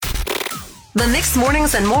The Mixed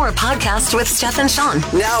Mornings and More podcast with Steph and Sean.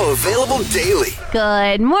 Now available daily.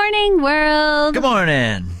 Good morning, world. Good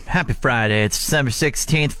morning. Happy Friday. It's December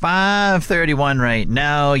 16th, 5:31 right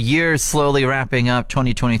now. Year's slowly wrapping up.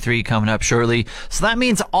 2023 coming up shortly. So that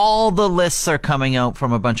means all the lists are coming out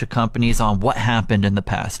from a bunch of companies on what happened in the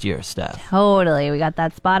past year, Steph. Totally. We got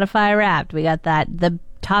that Spotify Wrapped. We got the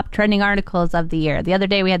top trending articles of the year. The other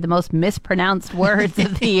day we had the most mispronounced words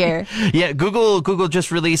of the year. Yeah, Google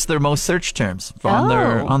just released their most search terms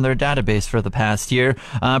on their database for the past year.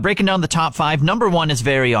 Breaking down the top 5. Number 1 is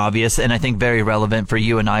very obvious and I think very relevant for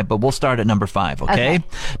you and I, but we'll start at number 5, okay?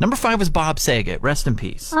 Number 5 was Bob Saget. Rest in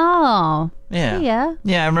peace. Oh. Yeah.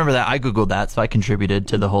 Yeah, I remember that. I Googled that, so I contributed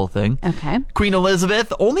to the whole thing. Okay. Queen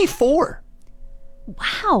Elizabeth, only 4.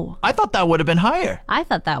 Wow. I thought that would have been higher. I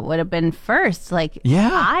thought that would have been first.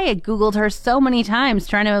 Yeah. I had Googled her so many times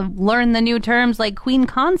trying to learn the new terms like queen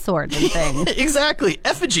consort and things. Exactly.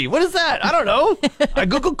 Effigy. What is that? I don't know. I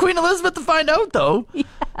Googled Queen Elizabeth to find out, though. Yeah.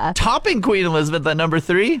 Topping Queen Elizabeth at number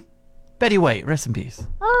 3, Betty White. Rest in peace.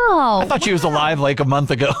 Oh. I thought she was alive like a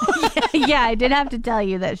month ago. Yeah, I did have to tell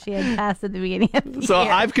you that she had passed at the beginning of the So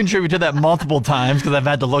year. I've contributed to that multiple times because I've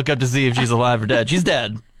had to look up to see if she's alive or dead. She's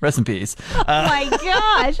dead. Rest in peace. Oh my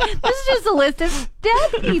gosh. This is just a list of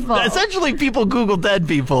dead people. Essentially, people Google dead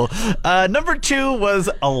people. Number 2 was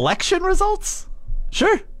election results.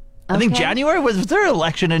 Sure. I think January. Was there an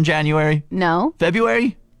election in January? No.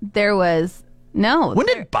 February? There was. No. When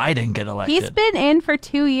did Biden get elected? He's been in for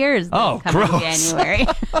 2 years. Oh, coming gross. January.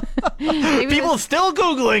 People still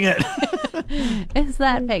Googling it. Is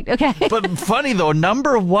that fake? Okay. But funny, though,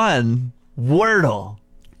 number 1, Wordle.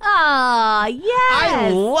 Oh, yes. I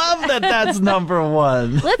love that that's number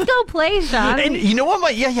 1. Let's go play, Sean. And you know what?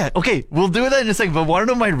 Okay, we'll do that in a second. But want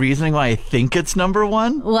to know my reasoning why I think it's number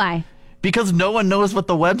 1? Why? Because no one knows what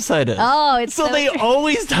the website is. Oh, it's so they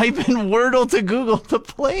always type in Wordle to Google to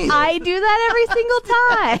play it. I do that every single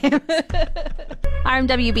time.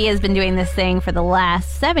 RMWB has been doing this thing for the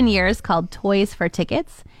last 7 years called Toys for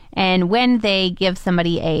Tickets. And when they give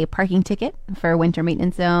somebody a parking ticket for winter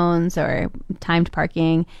maintenance zones or timed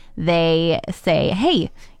parking, they say,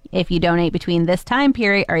 hey, if you donate between this time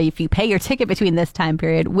period, or if you pay your ticket between this time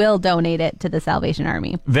period, we'll donate it to the Salvation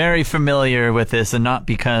Army. Very familiar with this, and not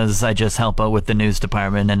because I just help out with the news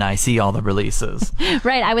department and I see all the releases.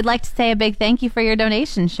 Right. I would like to say a big thank you for your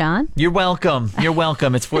donation, Sean. You're welcome. You're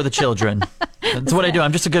welcome. It's for the children. That's what I do.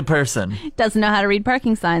 I'm just a good person. Doesn't know how to read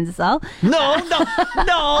parking signs, is all. No.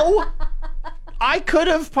 I could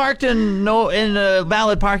have parked in a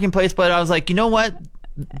valid parking place, but I was like, you know what?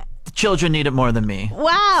 The children need it more than me.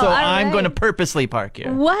 Wow. So I'm going to purposely park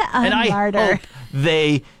here. What a and martyr. I hope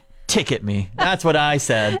they ticket me. That's what I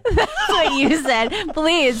said. That's what you said.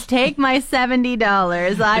 Please take my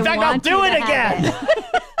 $70. In fact, I'll do it again.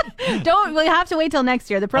 We'll have to wait till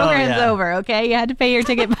next year. The program's over, okay? You had to pay your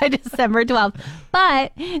ticket by December 12th.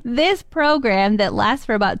 But this program that lasts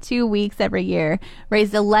for about 2 weeks every year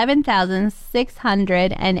raised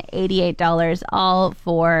 $11,688 all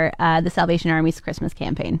for the Salvation Army's Christmas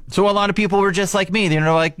campaign. So a lot of people were just like me.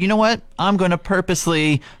 They're like, you know what? I'm going to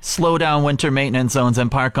purposely slow down winter maintenance zones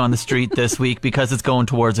and park on the street this week because it's going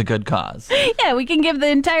towards a good cause. Yeah, we can give the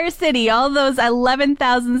entire city all those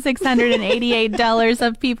 $11,688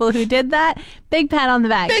 of people who did that. Big pat on the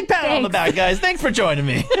back. Big pat on the back, guys. Thanks for joining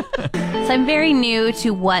me. So I'm very new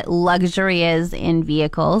to what luxury is in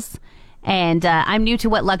vehicles. And I'm new to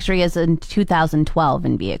what luxury is in 2012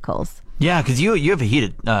 in vehicles. Yeah, because you have a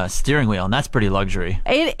heated steering wheel, and that's pretty luxury.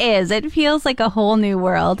 It is. It feels like a whole new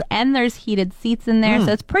world. And there's heated seats in there,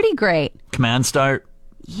 so it's pretty great. Command start.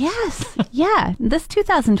 Yes. Yeah. This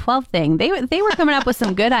 2012 thing, they were coming up with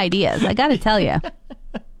some good ideas. I got to tell you.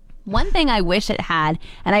 One thing I wish it had,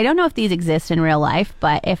 and I don't know if these exist in real life,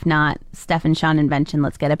 but if not, Steph and Sean invention,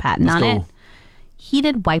 let's get a patent on it.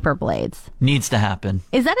 Heated wiper blades. Needs to happen.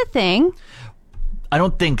 Is that a thing? I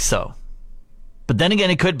don't think so. But then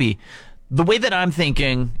again, it could be. The way that I'm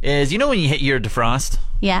thinking is, you know when you hit your defrost?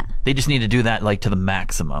 Yeah. They just need to do that like to the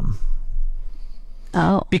maximum.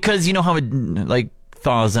 Oh. Because you know how it like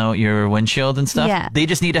thaws out your windshield and stuff? Yeah. They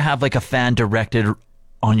just need to have like a fan directed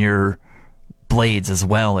on your blades as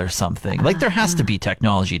well or something. Like there has to be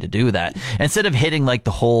technology to do that. Instead of hitting like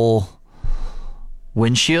the whole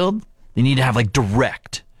windshield, they need to have like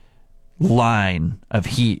direct line of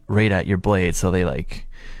heat right at your blade so they like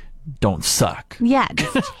don't suck. Yeah,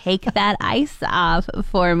 just take that ice off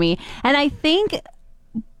for me. And I think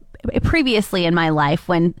previously in my life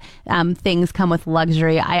when things come with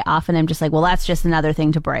luxury, I often am just like, well, that's just another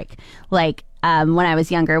thing to break. Like when I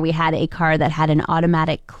was younger, we had a car that had an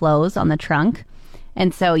automatic close on the trunk.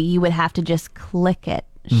 And so you would have to just click it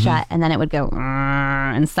shut, and then it would go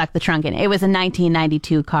and suck the trunk in. It was a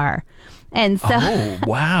 1992 car. And so, Oh,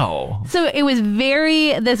 wow. so it was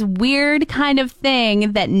this weird kind of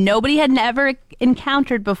thing that nobody had ever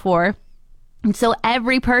encountered before. And so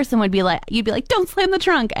every person would be like, you'd be like, don't slam the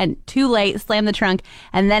trunk. And too late, slam the trunk.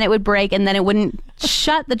 And then it would break, and then it wouldn't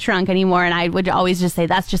shut the trunk anymore. And I would always just say,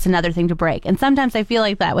 that's just another thing to break. And sometimes I feel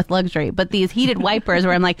like that with luxury. But these heated wipers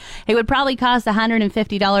where I'm like, it would probably cost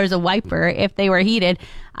 $150 a wiper if they were heated.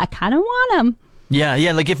 I kind of want them. Yeah,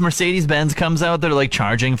 like if Mercedes-Benz comes out, they're like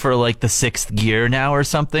charging for like the 6th gear now or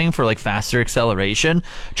something for like faster acceleration.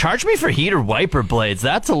 Charge me for heater wiper blades.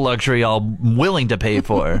 That's a luxury I'm willing to pay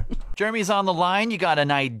for. Jeremy's on the line. You got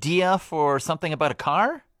an idea for something about a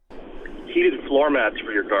car? Heated floor mats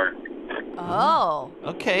for your car. Oh.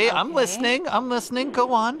 Okay, I'm listening.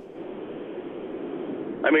 Go on.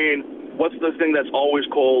 I mean, what's the thing that's always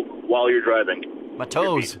cold while you're driving? My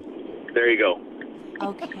toes. There you go.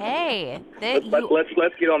 Okay.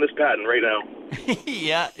 Let's get on this patent right now.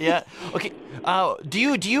 Yeah. Okay.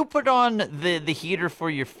 Do you put on the heater for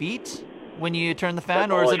your feet when you turn the fan,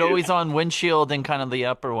 That's or is all it I always use. on windshield and kind of the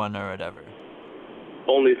upper one or whatever?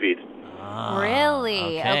 Only feet.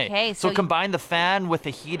 Really? Okay. So combine the fan with a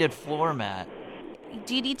heated floor mat.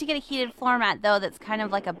 Do you need to get a heated floor mat, though, that's kind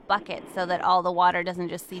of like a bucket so that all the water doesn't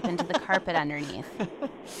just seep into the carpet underneath?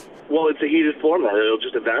 Well, it's a heated floor mat. It'll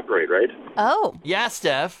just evaporate, right? Oh. Yeah,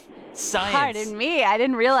 Steph. Science. Pardon me. I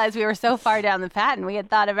didn't realize we were so far down the patent. We had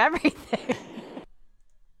thought of everything.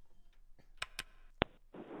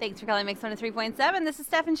 Thanks for calling Mix 103.7. This is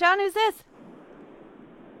Steph and Sean. Who's this?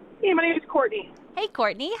 Hey, my name is Courtney. Hey,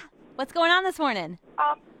 Courtney. What's going on this morning?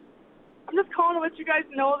 I'm just calling to let you guys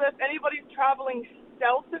know that if anybody's traveling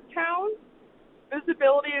south of town,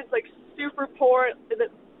 visibility is like super poor.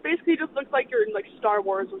 It basically just looks like you're in like Star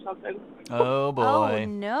Wars or something. Oh boy. Oh,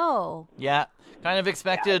 no. Yeah. Kind of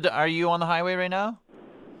expected. Are you on the highway right now?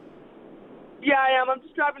 Yeah, I am. I'm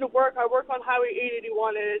just driving to work. I work on Highway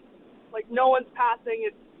 881, and it's like no one's passing.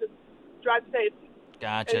 It's just drive safe.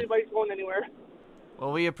 Gotcha. Anybody's going anywhere.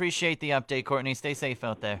 Well, we appreciate the update, Courtney. Stay safe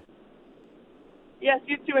out there. Yes,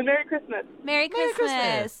 you too, and Merry Christmas. Merry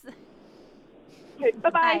Christmas. Okay,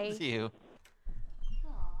 bye-bye. Bye. See you.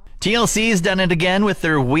 TLC's done it again with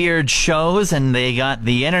their weird shows, and they got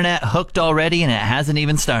the internet hooked already, and it hasn't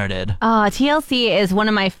even started. TLC is one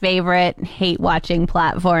of my favorite hate-watching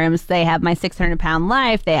platforms. They have My 600-Pound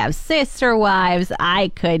Life. They have Sister Wives. I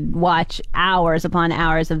could watch hours upon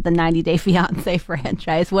hours of the 90 Day Fiancé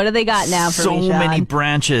franchise. What do they got now for so me, Sean? many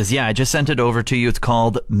branches. Yeah, I just sent it over to you. It's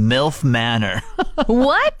called MILF Manor.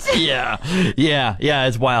 What? Yeah,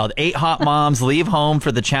 it's wild. 8 hot moms leave home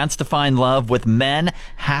for the chance to find love with men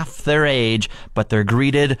half their age, but they're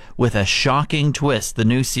greeted with a shocking twist. The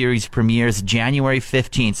new series premieres January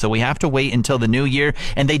 15th, so we have to wait until the new year,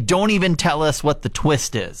 and they don't even tell us what the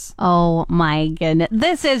twist is. Oh my goodness.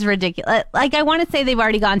 This is ridiculous. Like, I want to say they've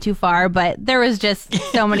already gone too far, but there was just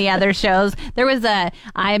so many other shows. There was I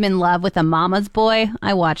Am in Love with a Mama's Boy.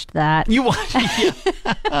 I watched that. You watch?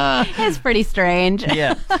 Yeah. It's pretty strange.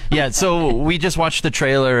 Yeah. So we just watched the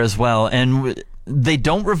trailer as well, and they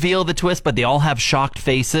don't reveal the twist, but they all have shocked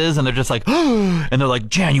faces, and they're just like, and they're like,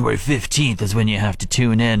 January 15th is when you have to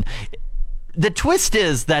tune in. The twist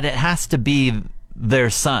is that it has to be their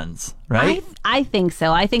sons, right? I think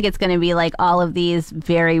so. I think it's going to be like all of these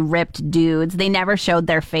very ripped dudes. They never showed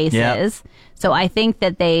their faces. Yeah. So I think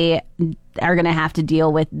that they are going to have to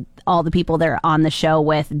deal with all the people they're on the show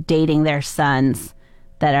with dating their sons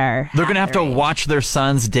that are... They're going to have to watch their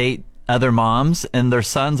sons date other moms, and their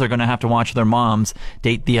sons are going to have to watch their moms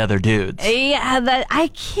date the other dudes. Yeah, I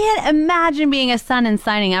can't imagine being a son and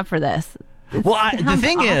signing up for this. Well, the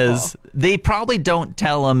thing is, they probably don't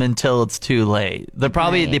tell them until it's too late. They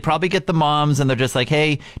probably get the moms, and they're just like,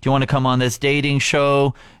 "Hey, do you want to come on this dating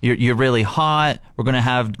show? You're really hot. We're gonna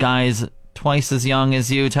have guys twice as young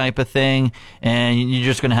as you, type of thing, and you're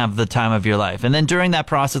just gonna have the time of your life." And then during that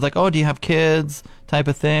process, like, "Oh, do you have kids?" type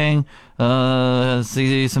of thing.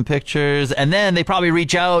 See some pictures, and then they probably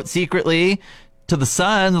reach out secretly to the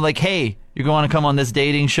son, like, "Hey, you're going to come on this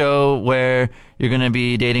dating show where you're going to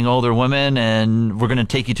be dating older women, and we're going to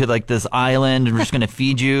take you to like this island, and we're just going to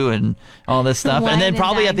feed you and all this stuff." And then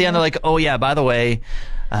probably at the end, they're like, "Oh yeah, by the way,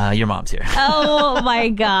 your mom's here." Oh my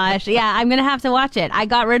gosh. Yeah, I'm going to have to watch it. I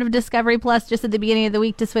got rid of Discovery Plus just at the beginning of the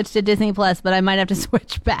week to switch to Disney Plus, but I might have to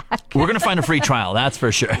switch back. We're going to find a free trial, that's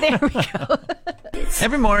for sure. There we go.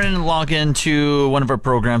 Every morning, log into one of our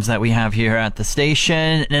programs that we have here at the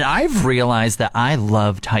station, and I've realized that I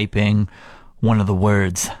love typing one of the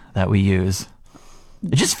words that we use.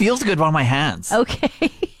 It just feels good on my hands.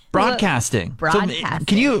 Okay. Broadcasting. Broadcasting. So,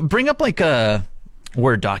 can you bring up like a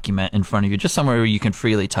Word document in front of you, just somewhere where you can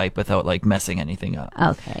freely type without like messing anything up.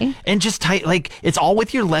 Okay. And just type, like, it's all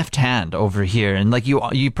with your left hand over here. And like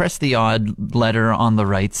you press the odd letter on the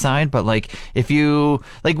right side. But like if you,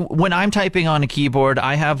 like when I'm typing on a keyboard,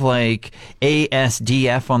 I have like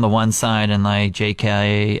ASDF on the one side and like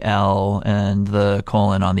JKL and the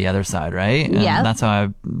colon on the other side, right? And yeah. that's how I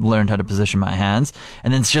learned how to position my hands.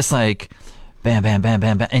 And then it's just like bam, bam, bam,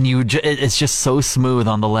 bam, bam. And it's just so smooth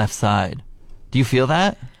on the left side. Do you feel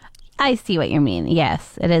that? I see what you mean.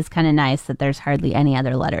 Yes, it is kind of nice that there's hardly any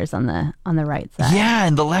other letters on the right side. Yeah,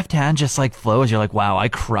 and the left hand just like flows. You're like, wow, I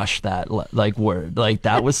crushed that like word. Like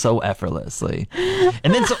that was so effortlessly.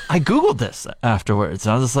 And then so I Googled this afterwards.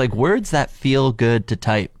 And I was just like, words that feel good to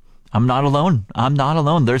type. I'm not alone. I'm not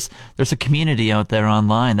alone. There's a community out there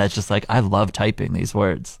online that's just like, I love typing these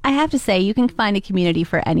words. I have to say, you can find a community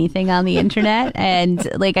for anything on the internet. And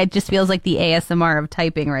like, it just feels like the ASMR of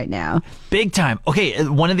typing right now. Big time. Okay,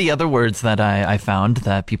 one of the other words that I found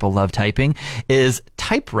that people love typing is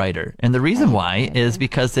typewriter. And the reason why is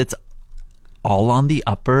because it's all on the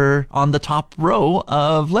top row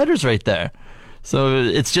of letters right there. So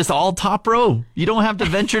it's just all top row. You don't have to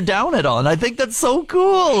venture down at all. And I think that's so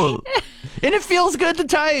cool. And it feels good to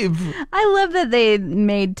type. I love that they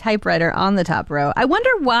made typewriter on the top row. I wonder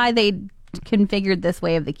why they configured this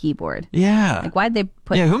way of the keyboard. Yeah. Like why'd they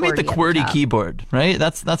put who made the QWERTY QWERTY keyboard, right?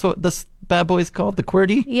 That's what this bad boy's called, the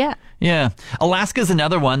QWERTY? Yeah. Yeah. Alaska's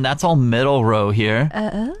another one. That's all middle row here.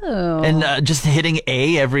 Oh. And just hitting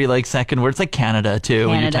A every like second word. It's like Canada too.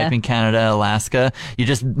 When you're typing Canada, Alaska, you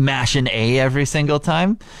just mash an A every single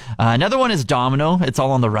time. Another one is domino. It's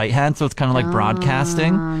all on the right hand, so it's kind of like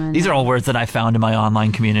broadcasting. These are all words that I found in my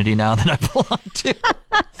online community now that I belong to.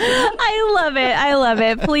 I love it. I love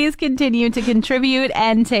it. Please continue to contribute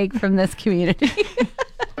and take from this community.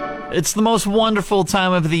 It's the most wonderful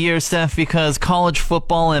time of the year, Steph, because college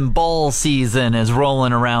football and bowl season is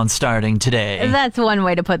rolling around starting today. That's one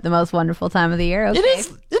way to put the most wonderful time of the year. Okay.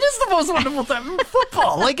 It is the most wonderful time in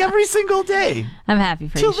football, like every single day. I'm happy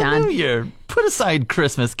for you, Till Sean. the new year. Put aside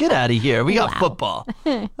Christmas. Get out of here. We got football.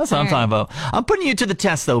 That's what I'm talking about. I'm putting you to the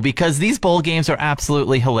test, though, because these bowl games are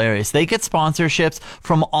absolutely hilarious. They get sponsorships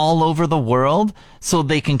from all over the world, so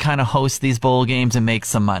they can kind of host these bowl games and make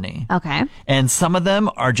some money. Okay. And some of them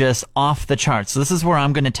are just off the charts. So this is where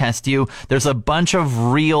I'm going to test you. There's a bunch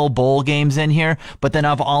of real bowl games in here, but then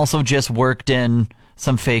I've also just worked in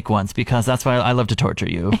some fake ones because that's why I love to torture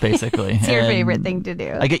you, basically. It's your favorite thing to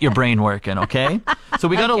do. I get your brain working, okay? So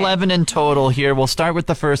we got 11 in total here. We'll start with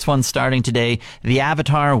the first one starting today, the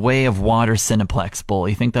Avatar Way of Water Cineplex Bowl.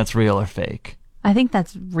 You think that's real or fake? I think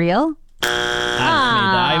that's real.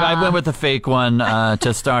 I went with the fake one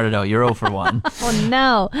to start it out. You're 0 for 1. Oh,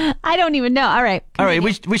 no. I don't even know. All right. All right,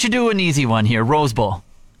 we should do an easy one here. Rose Bowl.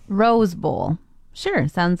 Rose Bowl. Sure.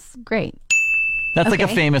 Sounds great. That's like a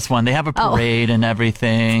famous one. They have a parade and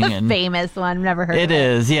everything. And famous one. I've never heard of it. It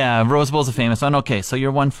is, yeah. Rose Bowl's a famous one. Okay, so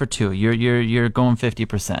you're 1 for 2. You're going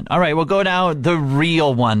 50%. All right, we'll go now the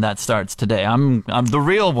real one that starts today. I'm the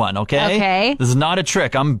real one, okay? Okay. This is not a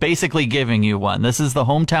trick. I'm basically giving you one. This is the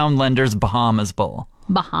Hometown Lenders Bahamas Bowl.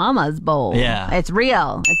 Bahamas Bowl. Yeah. It's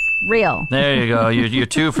real. It's real. There you go. You're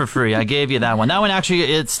 2 for free. I gave you that one. That one actually,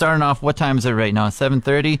 it's starting off, what time is it right now?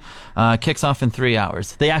 7:30. Kicks off in 3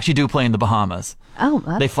 hours. They actually do play in the Bahamas. Oh,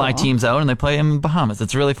 that's They fly cool. teams out and they play in Bahamas.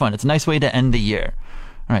 It's really fun. It's a nice way to end the year.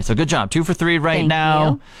 All right, so good job. 2 for 3 right Thank now.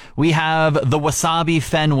 you. We have the Wasabi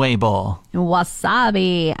Fenway Bowl.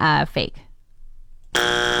 Wasabi. Fake.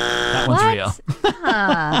 That one's real.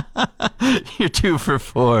 You're 2 for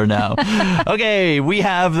 4 now. Okay, we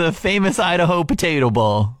have the famous Idaho Potato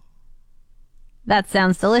Bowl. That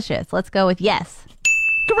sounds delicious. Let's go with yes.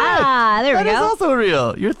 Correct. There we That is go. also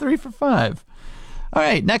real. You're 3 for 5. All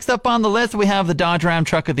right, next up on the list, we have the Dodge Ram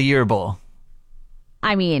Truck of the Year Bowl.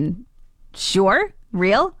 I mean, sure.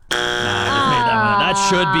 Real? That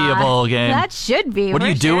should be a bowl game. That should be. What are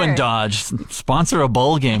for you doing, sure. Dodge? Sponsor a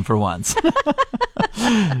bowl game for once.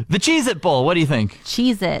 The Cheez-It Bowl, what do you think?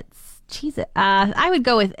 Cheez-Its. Cheez-It. I would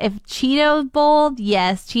go with if Cheetos Bowl,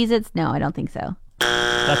 yes. Cheez-Its, no, I don't think so.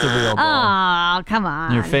 That's a real bowl. Oh, come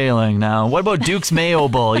on. You're failing now. What about Duke's Mayo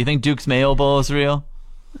Bowl? You think Duke's Mayo Bowl is real?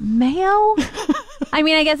 Mayo? I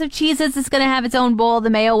mean, I guess if Cheez-Its is going to have its own bowl, the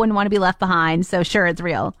mayo wouldn't want to be left behind, so sure, it's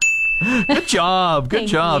real. Good job. Good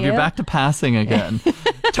Thank job. you. You're back to passing again.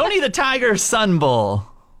 Tony the Tiger Sun Bowl.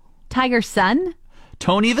 Tiger Sun?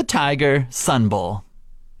 Tony the Tiger Sun Bowl.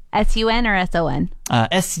 S-U-N or S-O-N?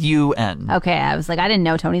 S-U-N. Okay, I was like, I didn't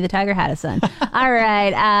know Tony the Tiger had a son. All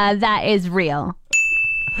right, that is real.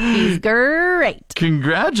 She's great.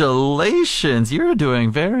 Congratulations. You're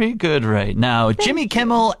doing very good right now. Jimmy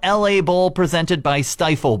Kimmel LA Bowl presented by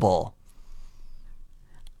Stifle Bowl.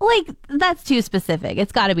 Like, that's too specific.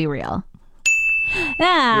 It's got to be real.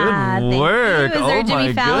 Ah, Good work. Thank you. Is there a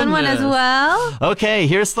Jimmy Fallon one as goodness. well? Okay,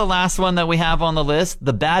 here's the last one that we have on the list.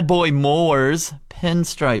 The Bad Boy Mowers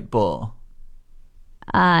Pinstripe Bowl.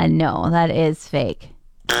 No, that is fake.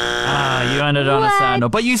 You ended on a sad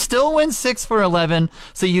note. But you still win 6 for 11,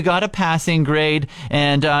 so you got a passing grade.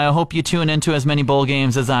 And I hope you tune into as many bowl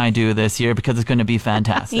games as I do this year because it's going to be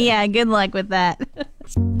fantastic. Yeah, good luck with that.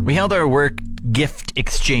 We held our work gift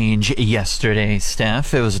exchange yesterday,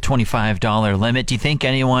 Steph. It was a $25 limit. Do you think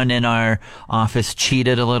anyone in our office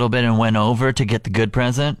cheated a little bit and went over to get the good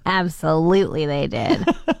present? Absolutely, they did.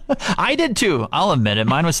 I did too. I'll admit it.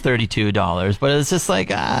 Mine was $32, but it's just like,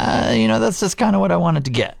 that's just kind of what I wanted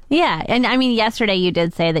to get. Yeah, and I mean, yesterday you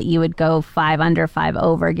did say that you would go 5 under, 5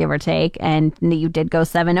 over, give or take, and you did go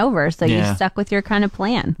 7 over, so Yeah. you stuck with your kind of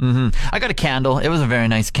plan. I got a candle. It was a very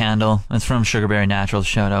nice candle. It's from Sugarberry Naturals.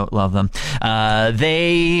 Shout out. Love them.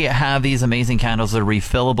 They have these amazing candles that are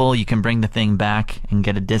refillable. You can bring the thing back and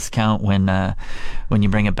get a discount when you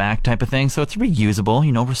bring it back type of thing. So it's reusable,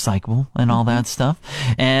 recyclable and all that stuff.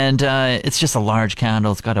 And it's just a large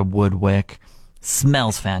candle. It's got a wood wick.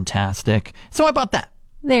 Smells fantastic. So I bought that.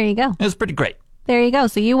 There you go. It was pretty great. There you go.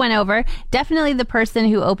 So you went over. Definitely the person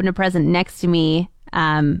who opened a present next to me,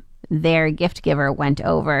 their gift giver went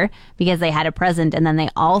over because they had a present and then they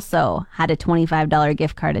also had a $25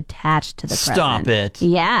 gift card attached to the present. Stop it.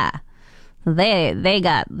 Yeah. They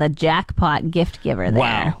got the jackpot gift giver there.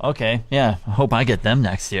 Wow. Okay. Yeah. I hope I get them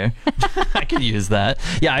next year. I could use that.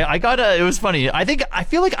 Yeah. I got it was funny. I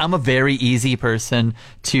feel like I'm a very easy person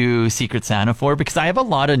to Secret Santa for because I have a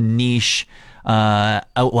lot of niche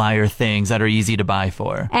outlier things that are easy to buy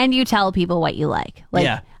for. And you tell people what you like. Like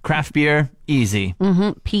Yeah. Craft beer, easy.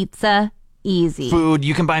 pizza, easy. Food,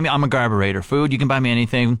 you can buy me. I'm a garburator. Food, you can buy me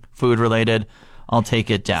anything food related. I'll take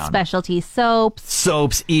it down. Specialty soaps,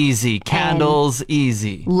 Soaps, easy. Candles,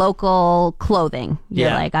 easy. local clothing. You're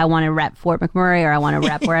Yeah. like, I want to rep Fort McMurray or I want to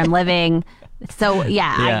rep where I'm living. So,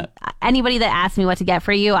 Yeah. anybody that asks me what to get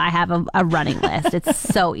for you, I have a running list. It's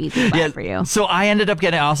so easy to buy for you. So I ended up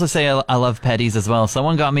getting. I also say I love petties as well.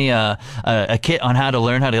 Someone got me a kit on how to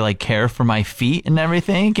learn how to like care for my feet and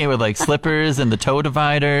everything. Came with like slippers and the toe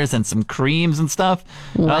dividers and some creams and stuff.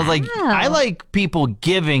 And I was like, I like people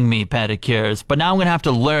giving me pedicures, but now I'm gonna have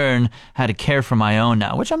to learn how to care for my own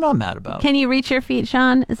now, which I'm not mad about. Can you reach your feet,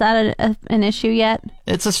 Sean? Is that an issue yet?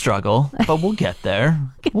 It's a struggle, but we'll get there.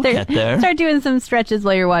 We'll get there. Start doing some stretches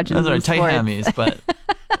while you're watching Those some are tight sports. hammies, but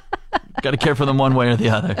got to care for them one way or the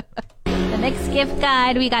other. The next gift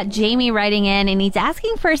guide, we got Jamie writing in, and he's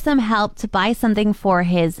asking for some help to buy something for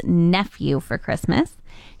his nephew for Christmas.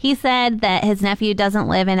 He said that his nephew doesn't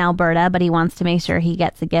live in Alberta, but he wants to make sure he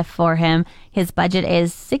gets a gift for him. His budget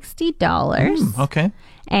is $60. Okay.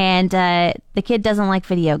 And the kid doesn't like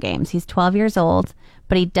video games. He's 12 years old,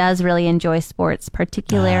 but he does really enjoy sports,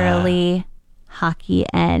 particularly hockey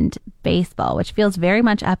and baseball, which feels very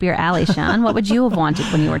much up your alley, Sean. What would you have wanted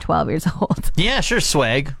when you were 12 years old? Yeah, sure,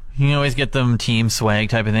 swag. You can always get them team swag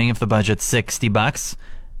type of thing if the budget's $60.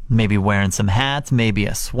 Maybe wearing some hats, maybe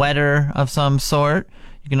a sweater of some sort.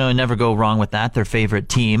 You can never go wrong with that. Their favorite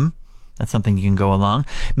team. That's something you can go along.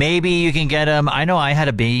 Maybe you can get them. I know I had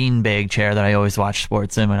a beanbag chair that I always watched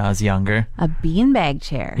sports in when I was younger. A beanbag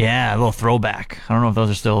chair. Yeah, a little throwback. I don't know if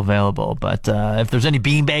those are still available, but if there's any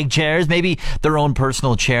beanbag chairs, maybe their own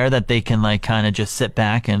personal chair that they can like kind of just sit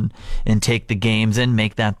back and take the games in,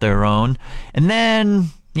 make that their own. And then,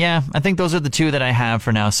 yeah, I think those are the two that I have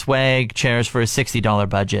for now. Swag, chairs for a $60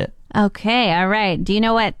 budget. Okay, all right. Do you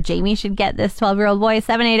know what Jamie should get this 12-year-old boy?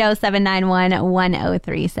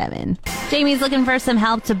 780-791-1037. Jamie's looking for some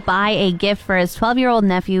help to buy a gift for his 12-year-old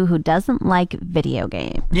nephew who doesn't like video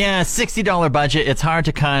games. Yeah, $60 budget. It's hard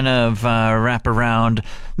to kind of wrap around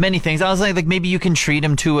many things. I was like maybe you can treat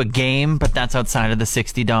him to a game, but that's outside of the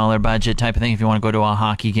 $60 budget type of thing. If you want to go to a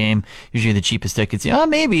hockey game, usually the cheapest tickets.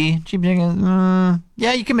 Maybe. Cheap tickets.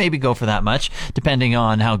 Yeah, you can maybe go for that much, depending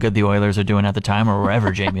on how good the Oilers are doing at the time or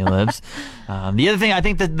wherever Jamie lives. The other thing, I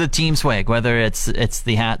think that the team swag, whether it's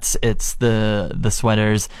the hats, it's the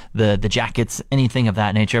sweaters, the jackets, anything of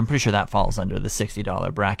that nature, I'm pretty sure that falls under the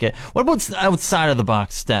 $60 bracket. What about outside of the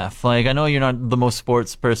box, Steph? Like, I know you're not the most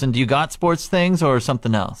sports person. Do you got sports things or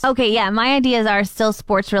something else? Okay, yeah, my ideas are still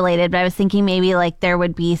sports related, but I was thinking maybe like there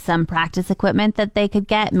would be some practice equipment that they could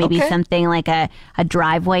get. Maybe Okay. something like a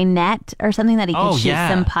driveway net or something that he could shoot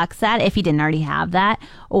some pucks at if he didn't already have that.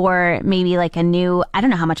 Or maybe like a new, I don't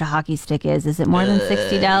know how much a hockey stick is. Is it more than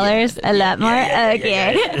 $60? A lot more?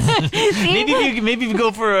 Okay. Maybe if you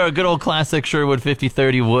go for a good old classic Sherwood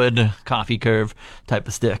 50-30 wood coffee curve type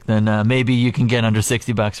of stick, then maybe you can get under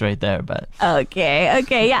 $60 right there. But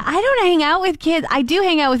Okay. Yeah, I don't hang out with kids. I do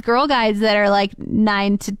hang out with girl guides that are like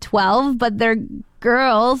 9 to 12, but they're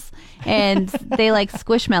girls and they like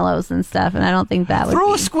squishmallows and stuff, and I don't think that would throw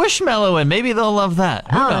be... a squishmallow in. Maybe they'll love that.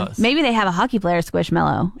 Who knows? Maybe they have a hockey player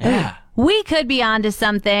squishmallow. Yeah. We could be onto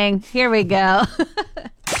something. Here we go.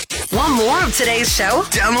 Want more of today's show?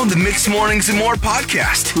 Download the Mixed Mornings and More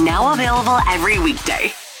podcast. Now available every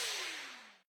weekday.